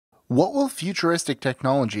What will futuristic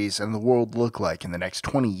technologies and the world look like in the next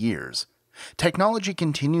 20 years? Technology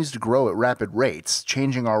continues to grow at rapid rates,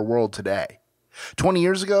 changing our world today. 20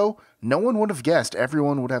 years ago, no one would have guessed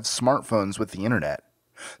everyone would have smartphones with the internet.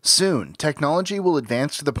 Soon, technology will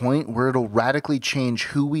advance to the point where it'll radically change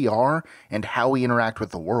who we are and how we interact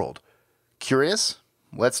with the world. Curious?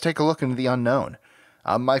 Let's take a look into the unknown.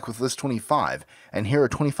 I'm Mike with List 25, and here are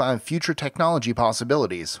 25 future technology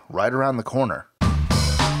possibilities right around the corner.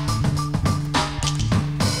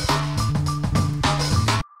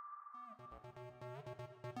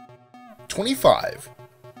 '25.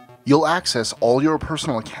 You'll access all your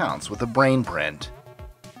personal accounts with a brain print.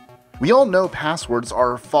 We all know passwords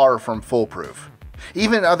are far from foolproof.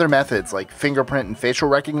 Even other methods like fingerprint and facial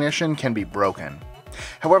recognition can be broken.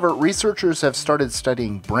 However, researchers have started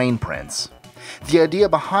studying brain prints. The idea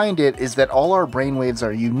behind it is that all our brainwaves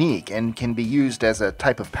are unique and can be used as a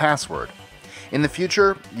type of password. In the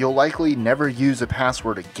future, you'll likely never use a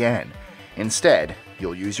password again. Instead,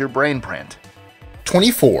 you'll use your brain print.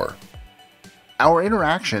 24. Our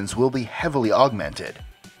interactions will be heavily augmented.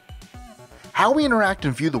 How we interact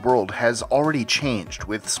and view the world has already changed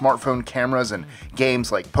with smartphone cameras and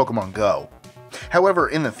games like Pokemon Go. However,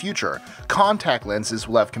 in the future, contact lenses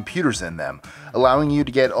will have computers in them, allowing you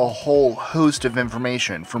to get a whole host of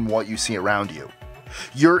information from what you see around you.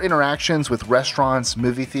 Your interactions with restaurants,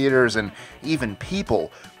 movie theaters, and even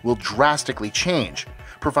people will drastically change,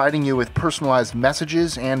 providing you with personalized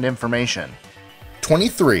messages and information.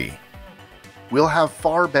 23. We'll have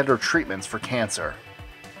far better treatments for cancer.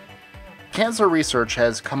 Cancer research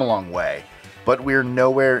has come a long way, but we're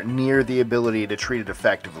nowhere near the ability to treat it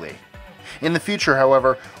effectively. In the future,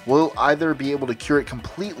 however, we'll either be able to cure it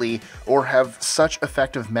completely or have such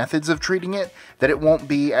effective methods of treating it that it won't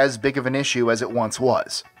be as big of an issue as it once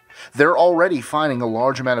was. They're already finding a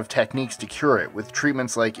large amount of techniques to cure it with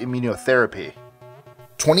treatments like immunotherapy.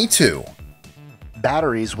 22.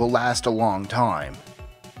 Batteries will last a long time.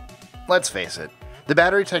 Let's face it, the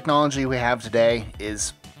battery technology we have today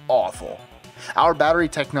is awful. Our battery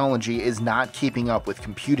technology is not keeping up with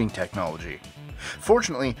computing technology.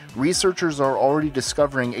 Fortunately, researchers are already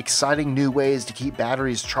discovering exciting new ways to keep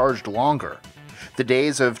batteries charged longer. The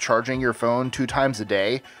days of charging your phone 2 times a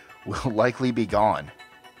day will likely be gone.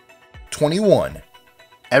 21.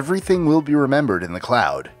 Everything will be remembered in the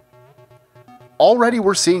cloud. Already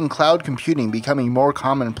we're seeing cloud computing becoming more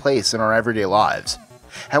commonplace in our everyday lives.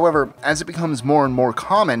 However, as it becomes more and more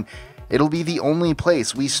common, it'll be the only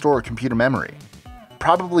place we store computer memory.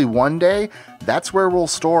 Probably one day, that's where we'll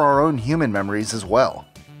store our own human memories as well.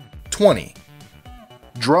 20.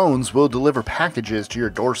 Drones will deliver packages to your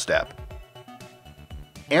doorstep.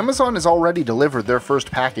 Amazon has already delivered their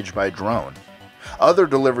first package by drone. Other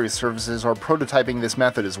delivery services are prototyping this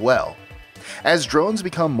method as well. As drones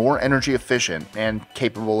become more energy efficient and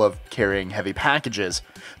capable of carrying heavy packages,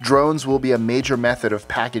 drones will be a major method of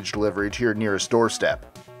package delivery to your nearest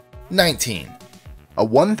doorstep. 19. A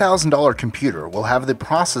 $1,000 computer will have the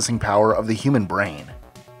processing power of the human brain.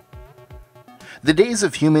 The days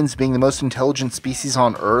of humans being the most intelligent species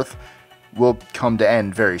on Earth will come to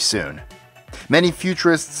end very soon. Many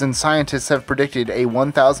futurists and scientists have predicted a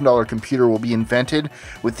 $1,000 computer will be invented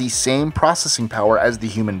with the same processing power as the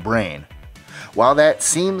human brain. While that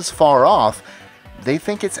seems far off, they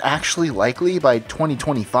think it's actually likely by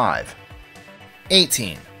 2025.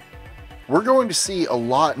 18. We're going to see a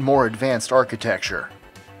lot more advanced architecture.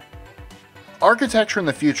 Architecture in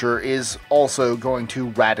the future is also going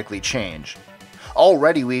to radically change.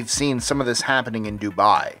 Already we've seen some of this happening in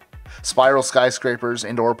Dubai. Spiral skyscrapers,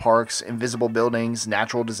 indoor parks, invisible buildings,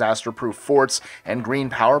 natural disaster-proof forts, and green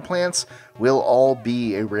power plants will all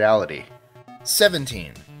be a reality.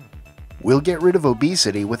 17. We'll get rid of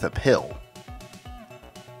obesity with a pill.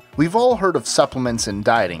 We've all heard of supplements and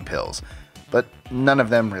dieting pills, but none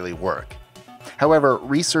of them really work. However,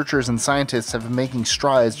 researchers and scientists have been making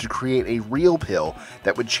strides to create a real pill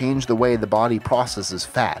that would change the way the body processes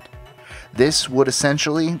fat. This would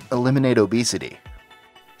essentially eliminate obesity.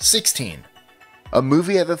 16. A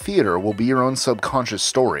movie at the theater will be your own subconscious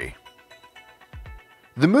story.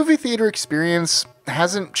 The movie theater experience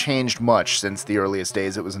hasn't changed much since the earliest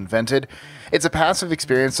days it was invented. It's a passive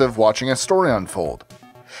experience of watching a story unfold.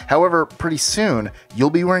 However, pretty soon, you'll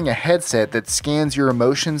be wearing a headset that scans your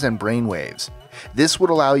emotions and brainwaves. This would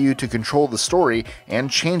allow you to control the story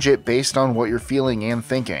and change it based on what you're feeling and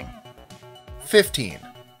thinking. 15.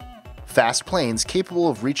 Fast planes capable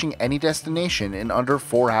of reaching any destination in under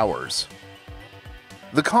 4 hours.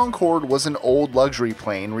 The Concorde was an old luxury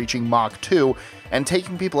plane reaching Mach 2 and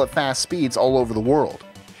taking people at fast speeds all over the world.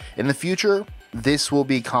 In the future, this will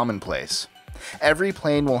be commonplace. Every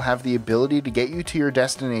plane will have the ability to get you to your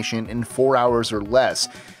destination in 4 hours or less,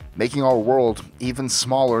 making our world even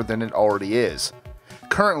smaller than it already is.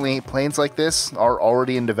 Currently, planes like this are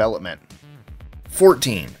already in development.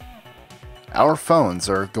 14. Our phones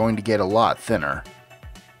are going to get a lot thinner.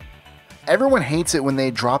 Everyone hates it when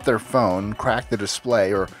they drop their phone, crack the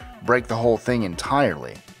display, or break the whole thing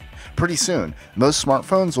entirely. Pretty soon, most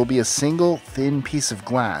smartphones will be a single thin piece of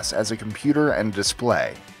glass as a computer and a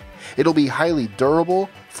display. It'll be highly durable,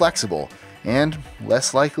 flexible, and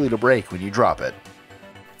less likely to break when you drop it.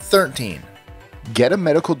 13. Get a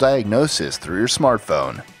medical diagnosis through your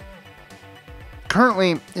smartphone.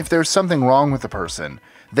 Currently, if there's something wrong with a person,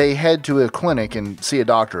 they head to a clinic and see a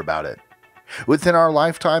doctor about it. Within our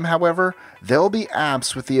lifetime, however, there'll be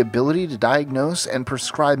apps with the ability to diagnose and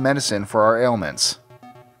prescribe medicine for our ailments.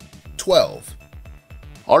 12.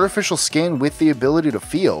 Artificial skin with the ability to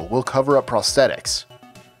feel will cover up prosthetics.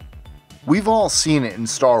 We've all seen it in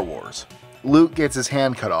Star Wars. Luke gets his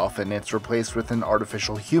hand cut off and it's replaced with an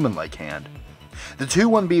artificial human-like hand. The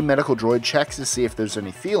 2-1B medical droid checks to see if there's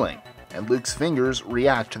any feeling, and Luke's fingers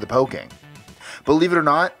react to the poking. Believe it or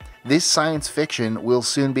not, this science fiction will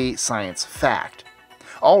soon be science fact.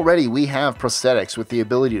 Already we have prosthetics with the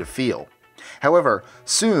ability to feel. However,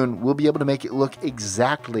 soon we'll be able to make it look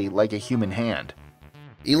exactly like a human hand.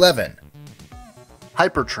 11.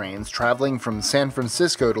 Hypertrains traveling from San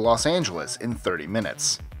Francisco to Los Angeles in 30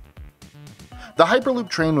 minutes. The Hyperloop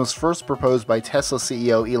train was first proposed by Tesla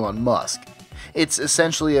CEO Elon Musk. It's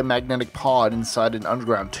essentially a magnetic pod inside an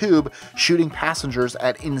underground tube, shooting passengers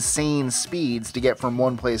at insane speeds to get from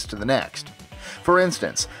one place to the next. For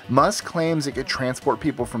instance, Musk claims it could transport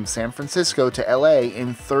people from San Francisco to LA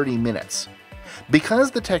in 30 minutes.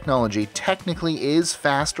 Because the technology technically is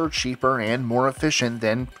faster, cheaper, and more efficient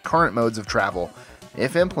than current modes of travel,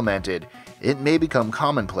 if implemented, it may become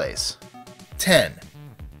commonplace. 10.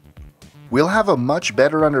 We'll have a much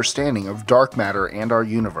better understanding of dark matter and our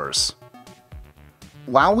universe.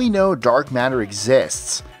 While we know dark matter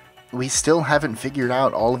exists, we still haven't figured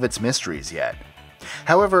out all of its mysteries yet.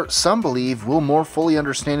 However, some believe we'll more fully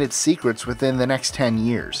understand its secrets within the next 10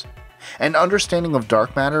 years. An understanding of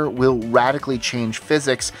dark matter will radically change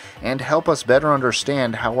physics and help us better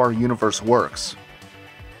understand how our universe works.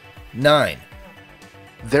 9.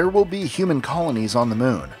 There will be human colonies on the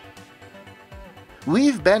moon.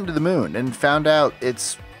 We've been to the moon and found out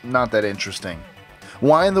it's not that interesting.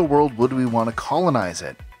 Why in the world would we want to colonize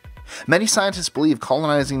it? Many scientists believe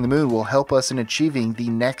colonizing the moon will help us in achieving the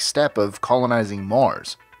next step of colonizing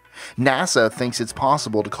Mars. NASA thinks it's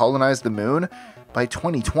possible to colonize the moon by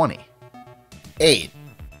 2020. 8.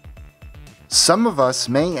 Some of us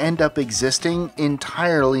may end up existing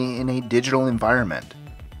entirely in a digital environment.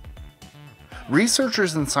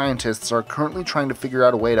 Researchers and scientists are currently trying to figure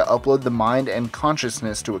out a way to upload the mind and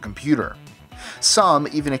consciousness to a computer. Some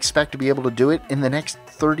even expect to be able to do it in the next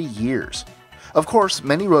 30 years. Of course,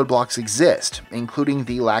 many roadblocks exist, including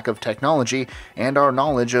the lack of technology and our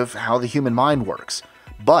knowledge of how the human mind works.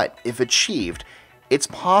 But if achieved, it's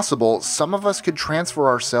possible some of us could transfer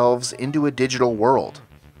ourselves into a digital world.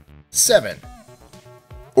 7.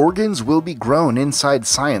 Organs will be grown inside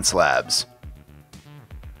science labs.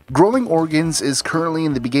 Growing organs is currently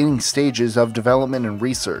in the beginning stages of development and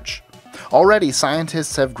research. Already,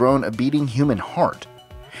 scientists have grown a beating human heart.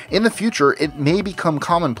 In the future, it may become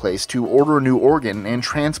commonplace to order a new organ and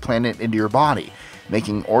transplant it into your body,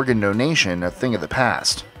 making organ donation a thing of the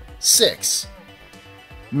past. 6.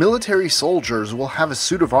 Military soldiers will have a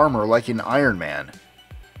suit of armor like in Iron Man.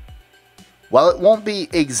 While it won't be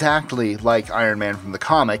exactly like Iron Man from the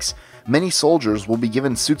comics, many soldiers will be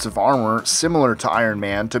given suits of armor similar to Iron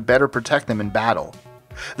Man to better protect them in battle.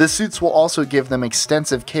 The suits will also give them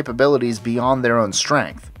extensive capabilities beyond their own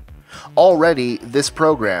strength. Already, this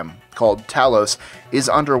program, called Talos, is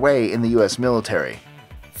underway in the US military.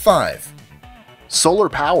 5. Solar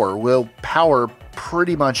power will power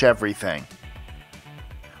pretty much everything.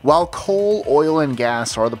 While coal, oil, and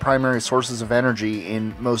gas are the primary sources of energy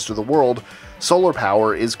in most of the world, solar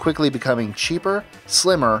power is quickly becoming cheaper,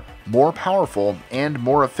 slimmer, more powerful, and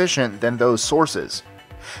more efficient than those sources.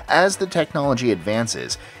 As the technology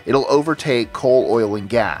advances, it'll overtake coal, oil, and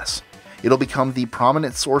gas. It'll become the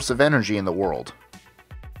prominent source of energy in the world.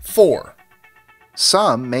 4.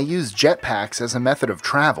 Some may use jetpacks as a method of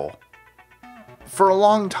travel. For a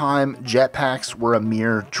long time, jetpacks were a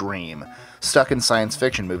mere dream, stuck in science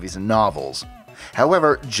fiction movies and novels.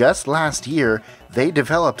 However, just last year, they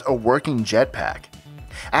developed a working jetpack.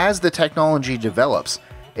 As the technology develops,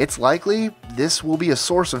 it's likely this will be a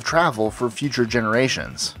source of travel for future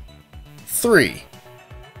generations. 3.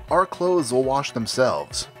 Our clothes will wash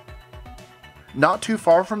themselves. Not too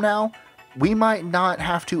far from now, we might not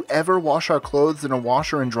have to ever wash our clothes in a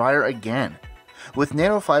washer and dryer again. With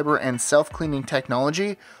nanofiber and self-cleaning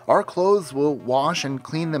technology, our clothes will wash and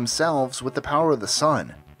clean themselves with the power of the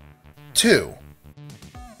sun. 2.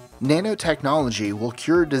 Nanotechnology will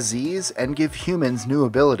cure disease and give humans new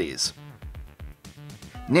abilities.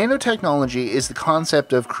 Nanotechnology is the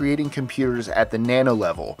concept of creating computers at the nano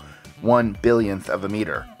level, 1/1000th of a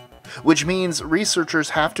meter, which means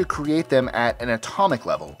researchers have to create them at an atomic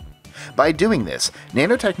level. By doing this,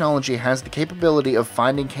 nanotechnology has the capability of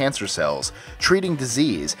finding cancer cells, treating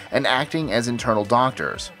disease, and acting as internal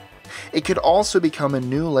doctors. It could also become a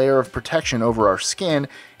new layer of protection over our skin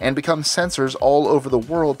and become sensors all over the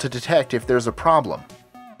world to detect if there's a problem.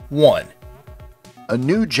 1. A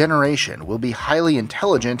new generation will be highly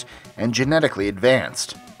intelligent and genetically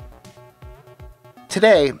advanced.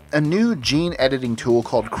 Today, a new gene editing tool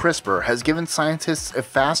called CRISPR has given scientists a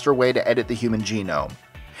faster way to edit the human genome.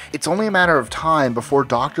 It's only a matter of time before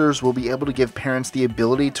doctors will be able to give parents the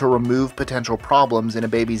ability to remove potential problems in a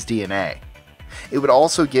baby's DNA. It would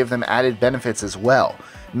also give them added benefits as well,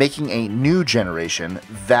 making a new generation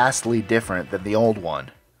vastly different than the old one.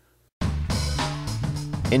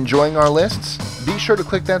 Enjoying our lists? Be sure to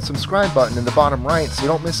click that subscribe button in the bottom right so you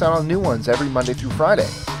don't miss out on new ones every Monday through Friday.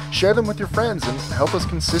 Share them with your friends and help us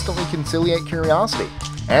consistently conciliate curiosity.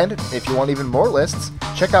 And if you want even more lists,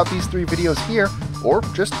 check out these 3 videos here or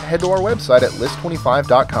just head to our website at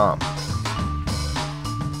list25.com.